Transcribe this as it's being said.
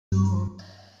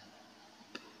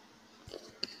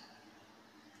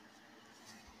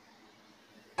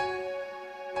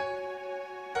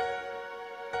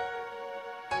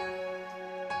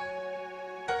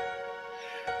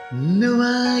No,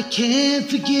 I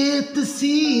can't forget this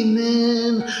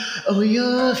evening. Oh,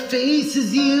 your face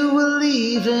as you were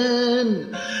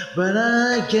leaving. But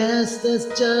I guess that's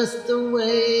just the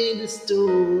way the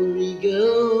story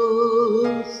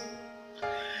goes.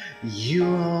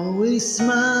 You always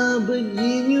smile, but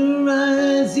in your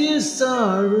eyes your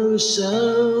sorrow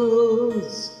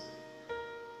shows.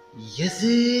 Yes,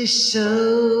 it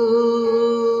shows.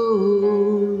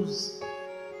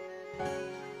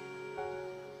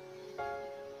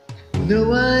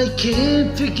 No, I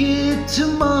can't forget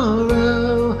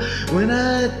tomorrow. When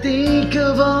I think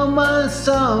of all my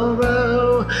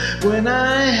sorrow, when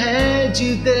I had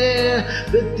you there,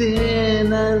 but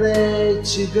then I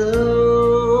let you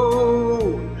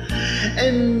go.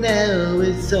 And now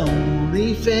it's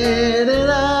only fair that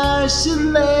I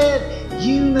should let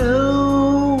you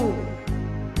know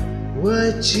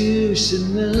what you should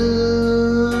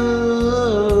know.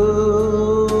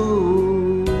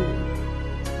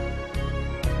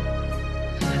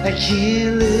 I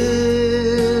can't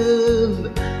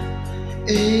live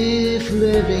if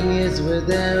living is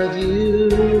without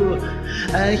you.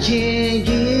 I can't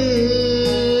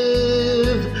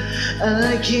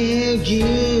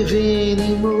give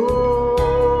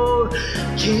anymore.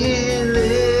 Can't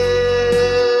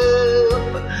live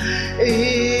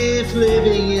if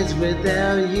living is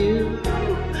without you.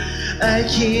 I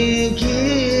can't give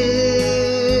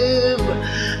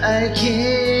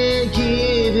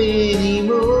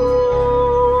anymore.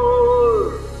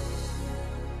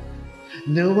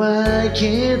 No, I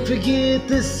can't forget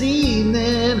this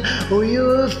evening, or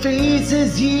your face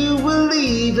as you were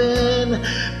leaving.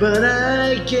 But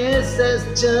I guess that's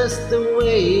just the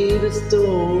way the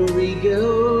story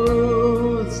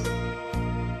goes.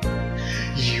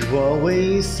 You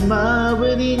always smile,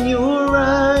 but in your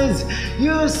eyes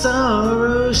your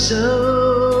sorrow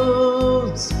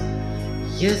shows.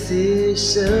 Yes, it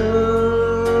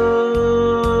shows.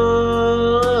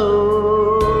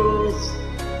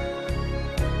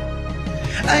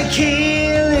 I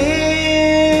can't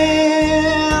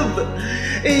live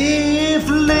if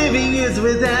living is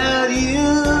without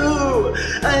you.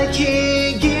 I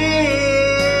can't give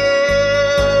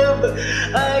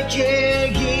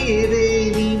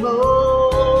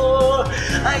anymore.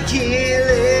 I can't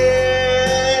live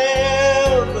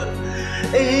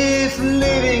if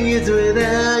living is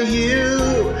without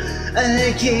you.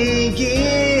 I can't give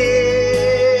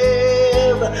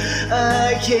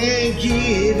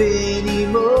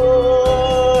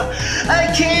anymore. I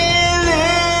can't live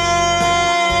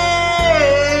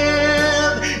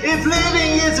if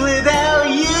living is without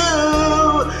you.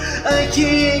 I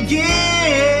can't give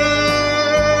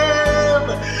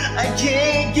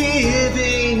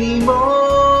anymore.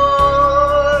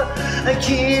 I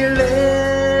can't live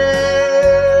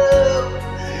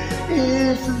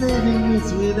if living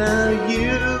is without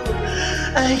you.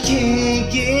 I can't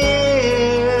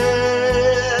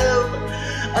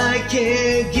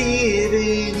give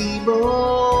anymore.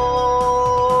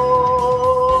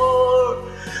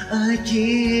 I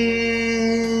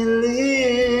can't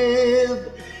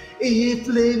live if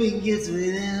living is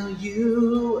without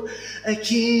you. I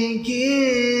can't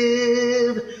give